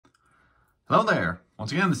Hello there.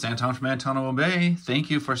 Once again, this is Anton from Antonio Bay. Thank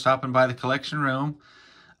you for stopping by the collection room.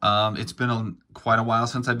 It's been quite a while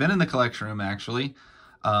since I've been in the collection room, actually.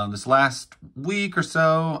 This last week or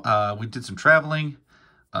so, we did some traveling.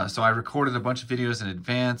 So I recorded a bunch of videos in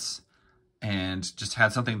advance and just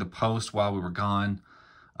had something to post while we were gone.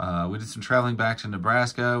 We did some traveling back to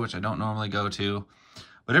Nebraska, which I don't normally go to.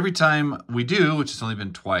 But every time we do, which has only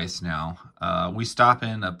been twice now, we stop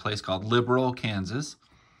in a place called Liberal, Kansas.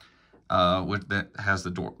 That has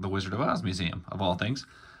the Wizard of Oz Museum, of all things.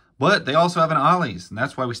 But they also have an Ollie's, and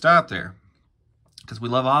that's why we stop there, because we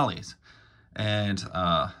love Ollie's. And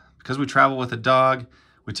because we travel with a dog,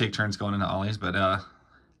 we take turns going into Ollie's. But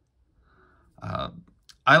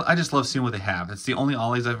I just love seeing what they have. It's the only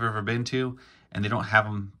Ollie's I've ever been to, and they don't have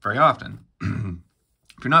them very often.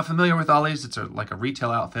 If you're not familiar with Ollie's, it's like a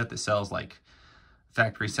retail outfit that sells like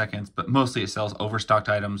factory seconds, but mostly it sells overstocked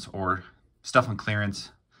items or stuff on clearance.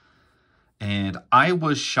 And I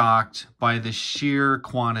was shocked by the sheer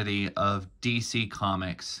quantity of DC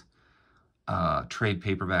Comics trade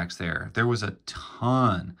paperbacks there. There was a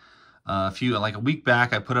ton. Like a week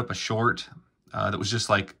back, I put up a short that was just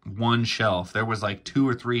like one shelf. There was like 2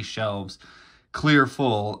 or 3 shelves clear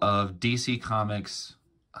full of DC Comics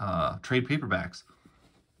trade paperbacks,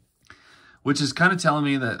 which is kind of telling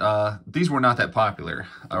me that these were not that popular.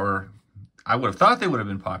 Or I would have thought they would have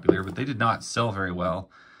been popular, but they did not sell very well.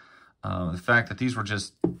 The fact that these were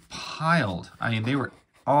just piled, I mean, they were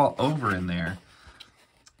all over in there,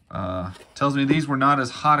 tells me these were not as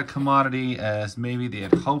hot a commodity as maybe they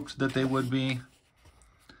had hoped that they would be.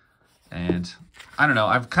 And I don't know,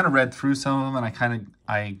 I've kind of read through some of them, and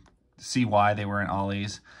I see why they were in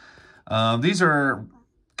Ollie's. These are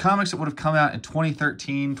comics that would have come out in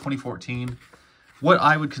 2013, 2014. What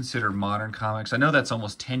I would consider modern comics. I know that's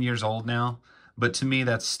almost 10 years old now, but to me,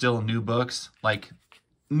 that's still new books. Like,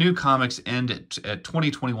 new comics end at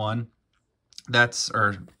 2021.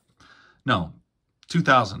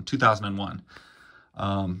 2001.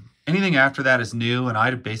 Anything after that is new, and I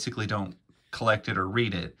basically don't collect it or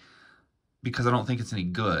read it because I don't think it's any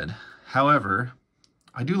good. However,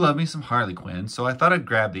 I do love me some Harley Quinn, so I thought I'd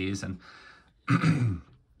grab these, and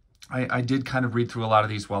I did kind of read through a lot of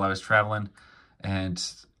these while I was traveling, and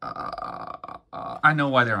I know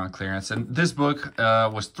why they're on clearance. And this book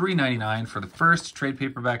was $3.99 for the first trade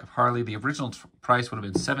paperback of Harley. The original price would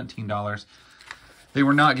have been $17. They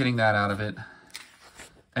were not getting that out of it.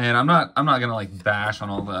 And I'm not gonna like bash on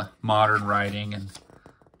all the modern writing and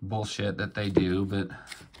bullshit that they do, but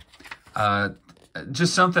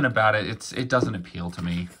just something about it, it doesn't appeal to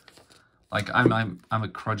me. Like I'm a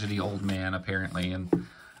crudgety old man apparently, and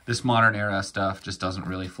this modern era stuff just doesn't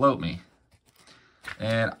really float me.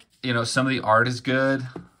 And, you know, some of the art is good.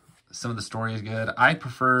 Some of the story is good. I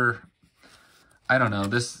prefer, I don't know,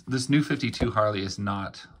 this new 52 Harley is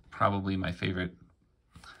not probably my favorite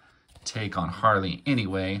take on Harley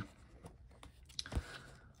anyway.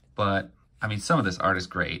 But, I mean, some of this art is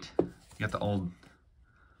great. You got the old,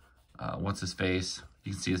 what's his face?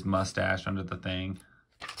 You can see his mustache under the thing.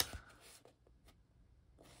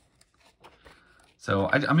 So,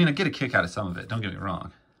 I mean, I get a kick out of some of it. Don't get me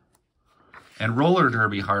wrong. And Roller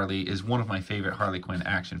Derby Harley is one of my favorite Harley Quinn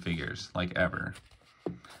action figures, like, ever.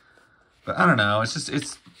 But I don't know, it's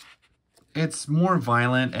just, it's more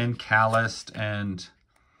violent and calloused, and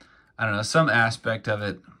I don't know, some aspect of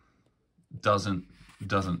it doesn't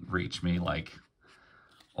reach me like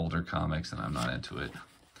older comics, and I'm not into it.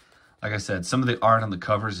 Like I said, some of the art on the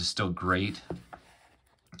covers is still great,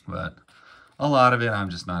 but a lot of it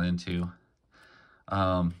I'm just not into.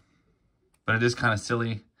 But it is kind of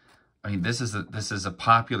silly. I mean, this is a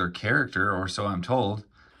popular character, or so I'm told,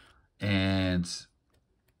 and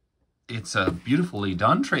it's a beautifully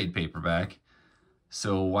done trade paperback.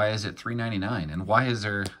 So why is it $3.99? And why is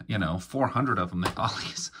there, you know, 400 of them at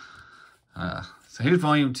Ollie's? So here's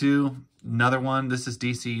volume 2, another one. This is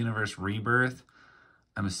DC Universe Rebirth.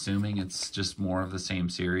 I'm assuming it's just more of the same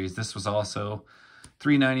series. This was also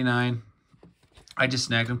 $3.99. I just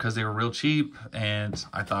snagged them because they were real cheap, and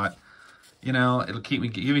I thought, you know, it'll give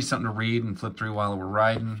me something to read and flip through while we're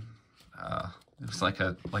riding. It was like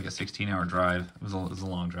a 16-hour drive. It was a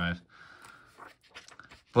long drive.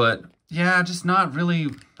 But yeah, just not really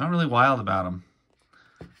wild about them.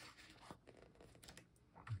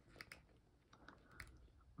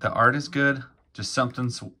 The art is good. Just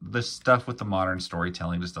this stuff with the modern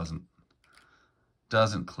storytelling just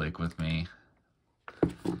doesn't click with me.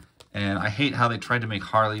 And I hate how they tried to make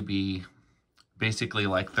Harley be basically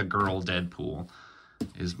like the girl Deadpool,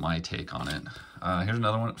 is my take on it. Here's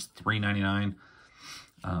another one. It was $3.99.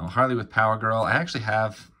 Harley with Power Girl. I actually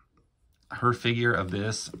have her figure of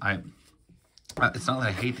this. It's not that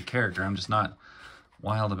I hate the character. I'm just not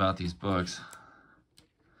wild about these books.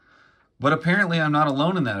 But apparently I'm not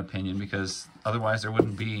alone in that opinion, because otherwise there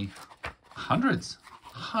wouldn't be hundreds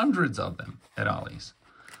of them at Ollie's,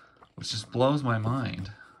 which just blows my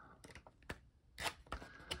mind.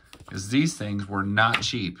 Because these things were not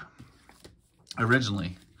cheap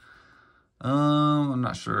originally. I'm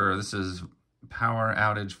not sure. This is Power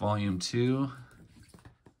Outage Volume 2.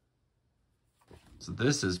 So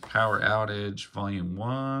this is Power Outage Volume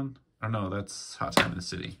 1. Oh no, that's Hot Time in the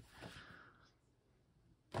City.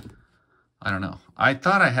 I don't know. I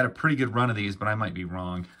thought I had a pretty good run of these, but I might be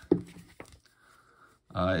wrong.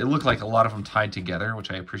 It looked like a lot of them tied together,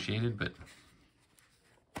 which I appreciated, but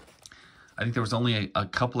I think there was only a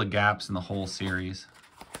couple of gaps in the whole series.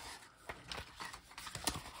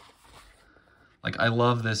 Like, I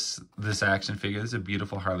love this action figure. This is a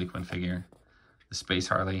beautiful Harley Quinn figure. The Space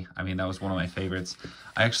Harley. I mean, that was one of my favorites.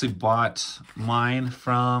 I actually bought mine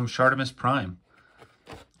from Shartimus Prime.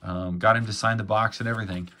 Got him to sign the box and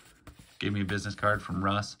everything. Gave me a business card from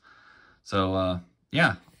Russ. So,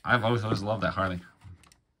 yeah, I've always loved that Harley.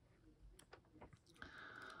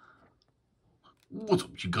 What's up,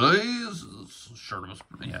 you guys? Shartimus.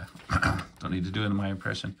 Yeah, don't need to do it in my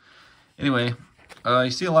impression. Anyway,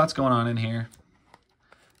 you see a lot's going on in here.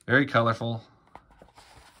 Very colorful.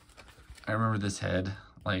 I remember this head.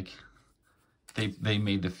 Like, they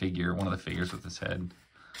made the figure, one of the figures with this head.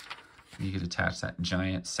 You could attach that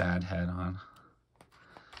giant sad head on.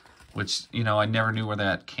 Which, you know, I never knew where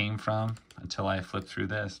that came from until I flipped through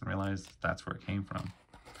this and realized that's where it came from.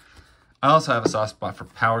 I also have a soft spot for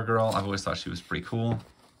Power Girl. I've always thought she was pretty cool.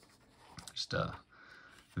 Just a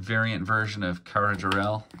variant version of Cara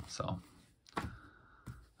Jarrell. So,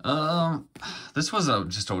 this was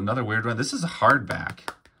just another weird one. This is a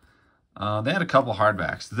hardback. They had a couple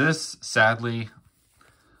hardbacks. This, sadly,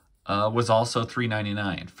 was also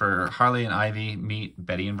 $3.99 for Harley and Ivy Meet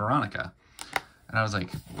Betty and Veronica. And I was like,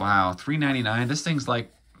 wow, $3.99? This thing's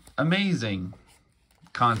like amazing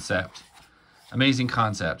concept. Amazing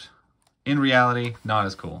concept. In reality, not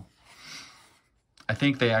as cool. I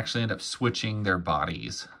think they actually end up switching their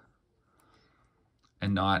bodies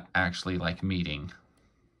and not actually like meeting.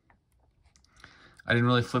 I didn't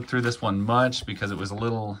really flip through this one much because it was a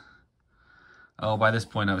little... Oh, by this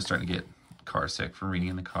point I was starting to get car sick from reading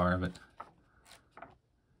in the car, but...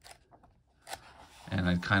 And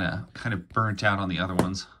I kind of burnt out on the other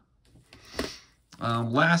ones.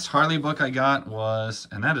 Last Harley book I got was,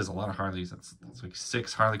 and that is a lot of Harleys, that's like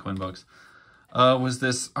 6 Harley Quinn books, was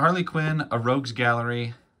this Harley Quinn, A Rogues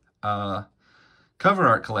Gallery cover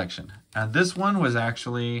art collection. And this one was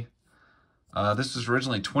actually, this was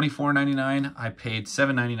originally $24.99. I paid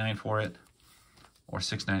 $7.99 for it, or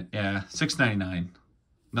 $6.99.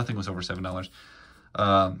 Nothing was over $7.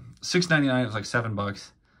 $6.99, it was like $7.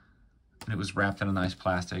 And it was wrapped in a nice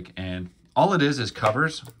plastic. And all it is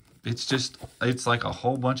covers. It's like a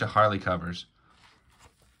whole bunch of Harley covers.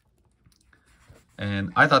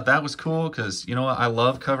 And I thought that was cool because, you know what, I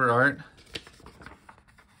love cover art.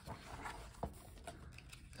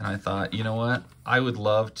 And I thought, you know what, I would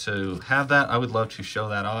love to have that. I would love to show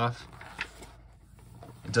that off.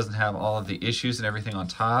 It doesn't have all of the issues and everything on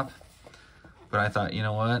top. But I thought, you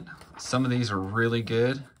know what, some of these are really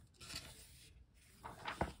good.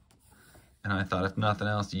 And I thought, if nothing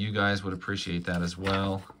else, you guys would appreciate that as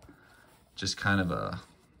well. Just kind of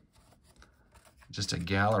just a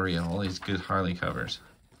gallery of all these good Harley covers.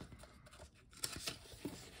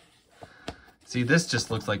 See, this just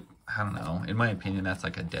looks like, I don't know, in my opinion, that's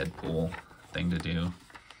like a Deadpool thing to do.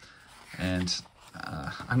 And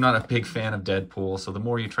I'm not a big fan of Deadpool, so the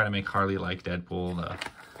more you try to make Harley like Deadpool,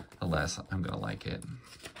 the less I'm going to like it.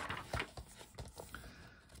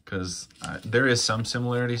 Because there is some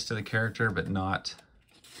similarities to the character, but not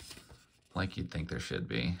like you'd think there should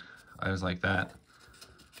be. I was like that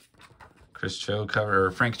Chris Cho cover,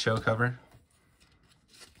 or Frank Cho cover.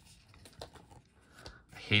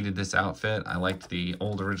 I hated this outfit. I liked the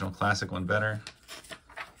old original classic one better.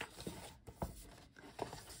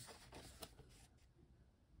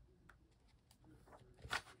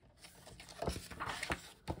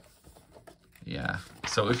 Yeah.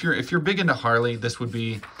 So if you're big into Harley, this would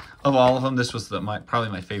be, of all of them, this was probably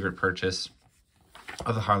my favorite purchase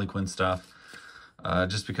of the Harley Quinn stuff.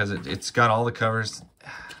 Just because it's got all the covers,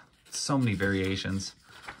 so many variations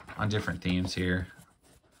on different themes here.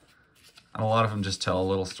 And a lot of them just tell a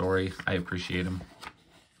little story. I appreciate them.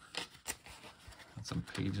 Got some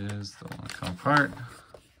pages that want to come apart.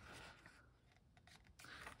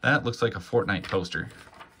 That looks like a Fortnite poster.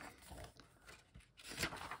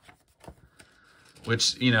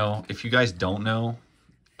 Which, you know, if you guys don't know,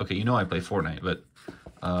 okay, you know I play Fortnite, but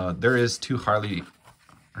there is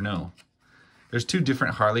there's 2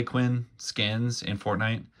 different Harley Quinn skins in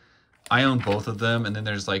Fortnite. I own both of them, and then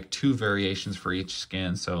there's like 2 variations for each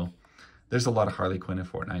skin, so there's a lot of Harley Quinn in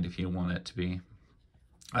Fortnite if you want it to be.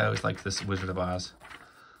 I always liked this Wizard of Oz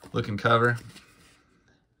looking cover.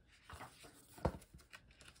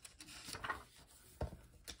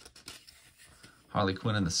 Harley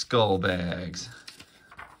Quinn and the Skull Bags.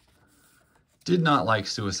 Did not like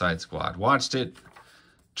Suicide Squad. Watched it,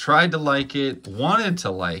 tried to like it, wanted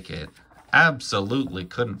to like it. Absolutely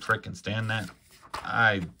couldn't frickin' stand that.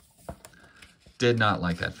 I did not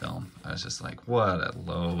like that film. I was just like, what a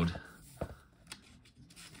load.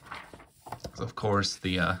 So of course,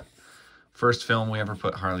 the first film we ever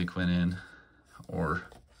put Harley Quinn in, or,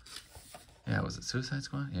 yeah, was it Suicide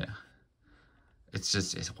Squad? Yeah. It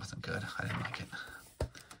wasn't good. I didn't like it.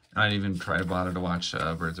 I didn't even try to bother to watch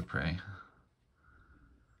Birds of Prey.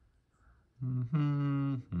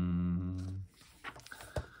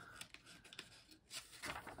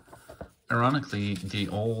 Ironically, the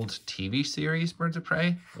old TV series Birds of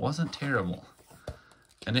Prey wasn't terrible.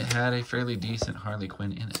 And it had a fairly decent Harley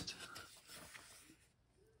Quinn in it.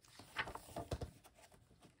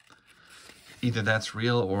 Either that's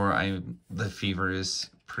real or the fever is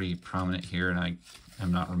pretty prominent here and I am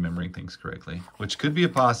not remembering things correctly, which could be a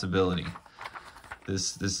possibility.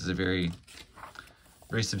 This is a very,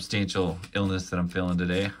 very substantial illness that I'm feeling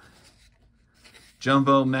today.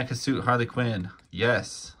 Jumbo Mecha Suit Harley Quinn.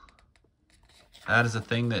 Yes. That is a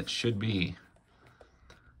thing that should be.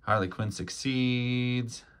 Harley Quinn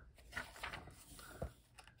succeeds.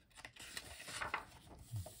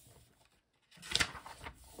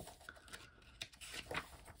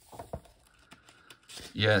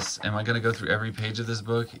 Yes. Am I going to go through every page of this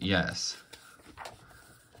book? Yes.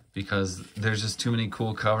 Because there's just too many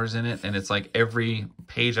cool covers in it, and it's like every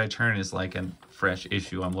page I turn is like a fresh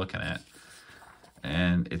issue I'm looking at.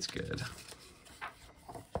 And it's good.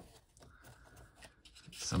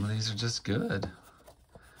 Some of these are just good.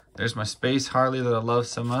 There's my Space Harley that I love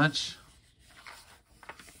so much.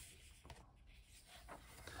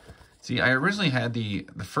 See, I originally had the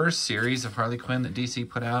first series of Harley Quinn that DC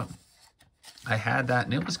put out. I had that,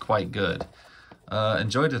 and it was quite good.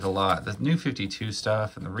 Enjoyed it a lot. The New 52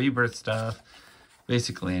 stuff and the Rebirth stuff.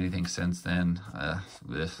 Basically anything since then.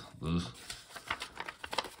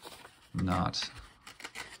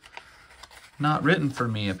 Not written for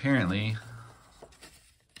me, apparently.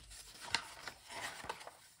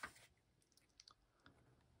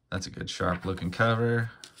 That's a good sharp looking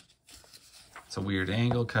cover. It's a weird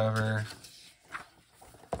angle cover.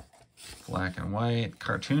 Black and white,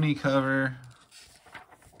 cartoony cover.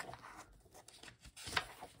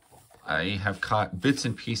 I have caught bits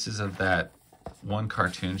and pieces of that one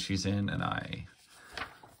cartoon she's in, and I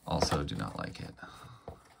also do not like it.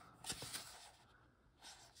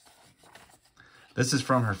 This is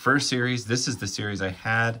from her first series. This is the series I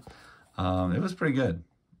had. It was pretty good.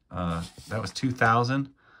 That was 2000.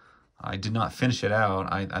 I did not finish it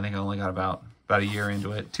out. I think I only got about a year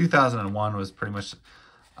into it. 2001 was pretty much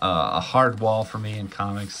a hard wall for me in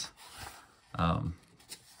comics.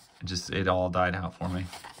 It all died out for me.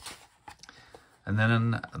 And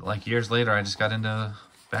then, like, years later, I just got into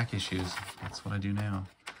back issues. That's what I do now.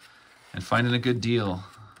 And finding a good deal.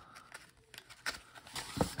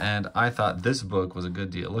 And I thought this book was a good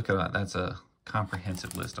deal. Look at that. That's a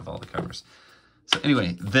comprehensive list of all the covers. So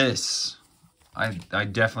anyway, this, I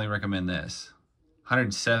definitely recommend this.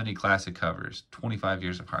 170 classic covers, 25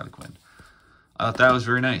 years of Harley Quinn. I thought that was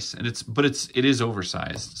very nice. And it is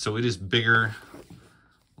oversized. So it is bigger,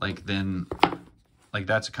 like, than... Like,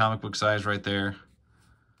 that's a comic book size right there.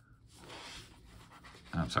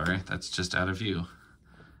 I'm sorry, that's just out of view.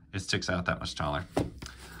 It sticks out that much taller.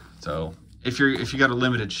 So, if you got a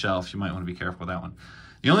limited shelf, you might want to be careful with that one.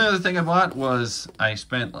 The only other thing I bought was, I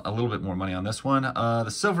spent a little bit more money on this one. The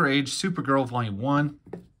Silver Age Supergirl Volume 1.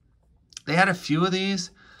 They had a few of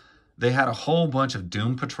these. They had a whole bunch of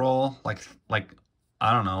Doom Patrol. Like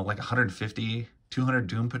I don't know, like 150, 200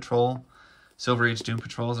 Doom Patrol. Silver Age Doom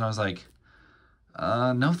Patrols. And I was like...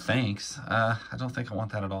 no thanks. I don't think I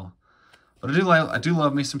want that at all. But I do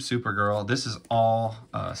love me some Supergirl. This is all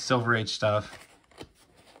Silver Age stuff.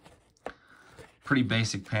 Pretty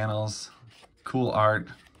basic panels, cool art,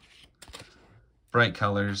 bright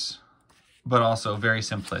colors, but also very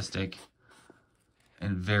simplistic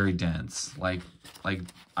and very dense. Like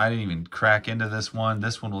I didn't even crack into this one.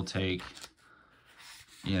 This one will take,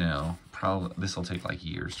 probably this will take like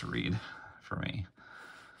years to read for me.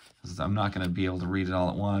 I'm not going to be able to read it all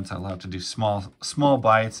at once. I'll have to do small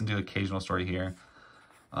bites and do occasional story here.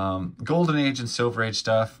 Golden Age and Silver Age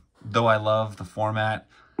stuff, though I love the format,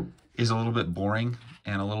 is a little bit boring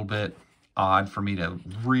and a little bit odd for me to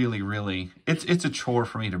really, it's a chore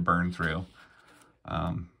for me to burn through.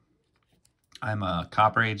 I'm a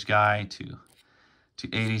Copper Age guy to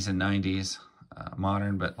 80s and 90s,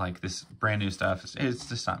 modern, but like this brand new stuff, it's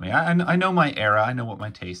just not me. I know my era, I know what my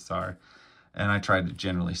tastes are, and I try to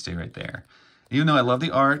generally stay right there. Even though I love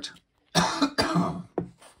the art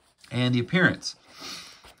and the appearance,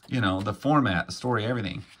 you know, the format, the story,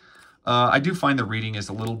 everything. I do find the reading is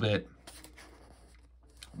a little bit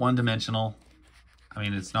one-dimensional. I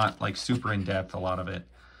mean, it's not like super in-depth, a lot of it.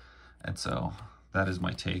 And so that is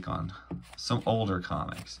my take on some older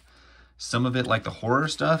comics. Some of it, like the horror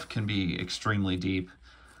stuff, can be extremely deep,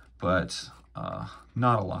 but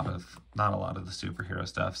not a lot of the superhero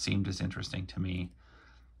stuff seemed as interesting to me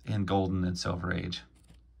in Golden and Silver Age.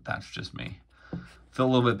 That's just me. Feel a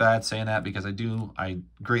little bit bad saying that because I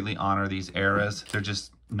greatly honor these eras. They're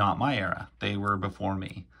just not my era. They were before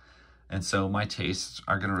me. And so my tastes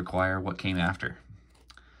are going to require what came after.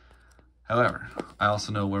 However, I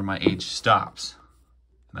also know where my age stops.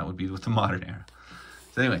 And that would be with the modern era.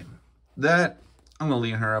 So anyway, I'm going to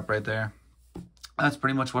leave her up right there. That's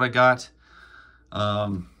pretty much what I got. I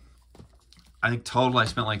think total I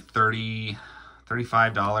spent like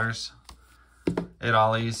 $35 at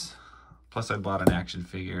Ollie's. Plus I bought an action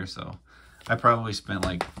figure, so I probably spent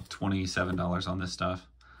like $27 on this stuff,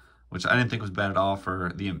 which I didn't think was bad at all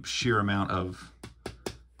for the sheer amount of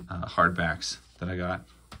hardbacks that I got.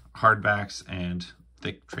 Hardbacks and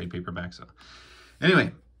thick trade paperbacks. So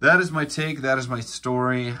anyway, that is my take. That is my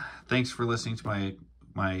story. Thanks for listening to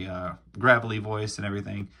my gravelly voice and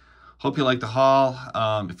everything. Hope you like the haul.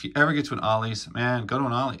 If you ever get to an Ollie's, man, go to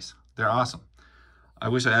an Ollie's. They're awesome. I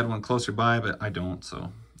wish I had one closer by, but I don't,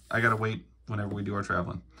 so I gotta wait whenever we do our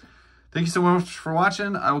traveling. Thank you so much for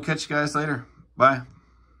watching. I will catch you guys later. Bye.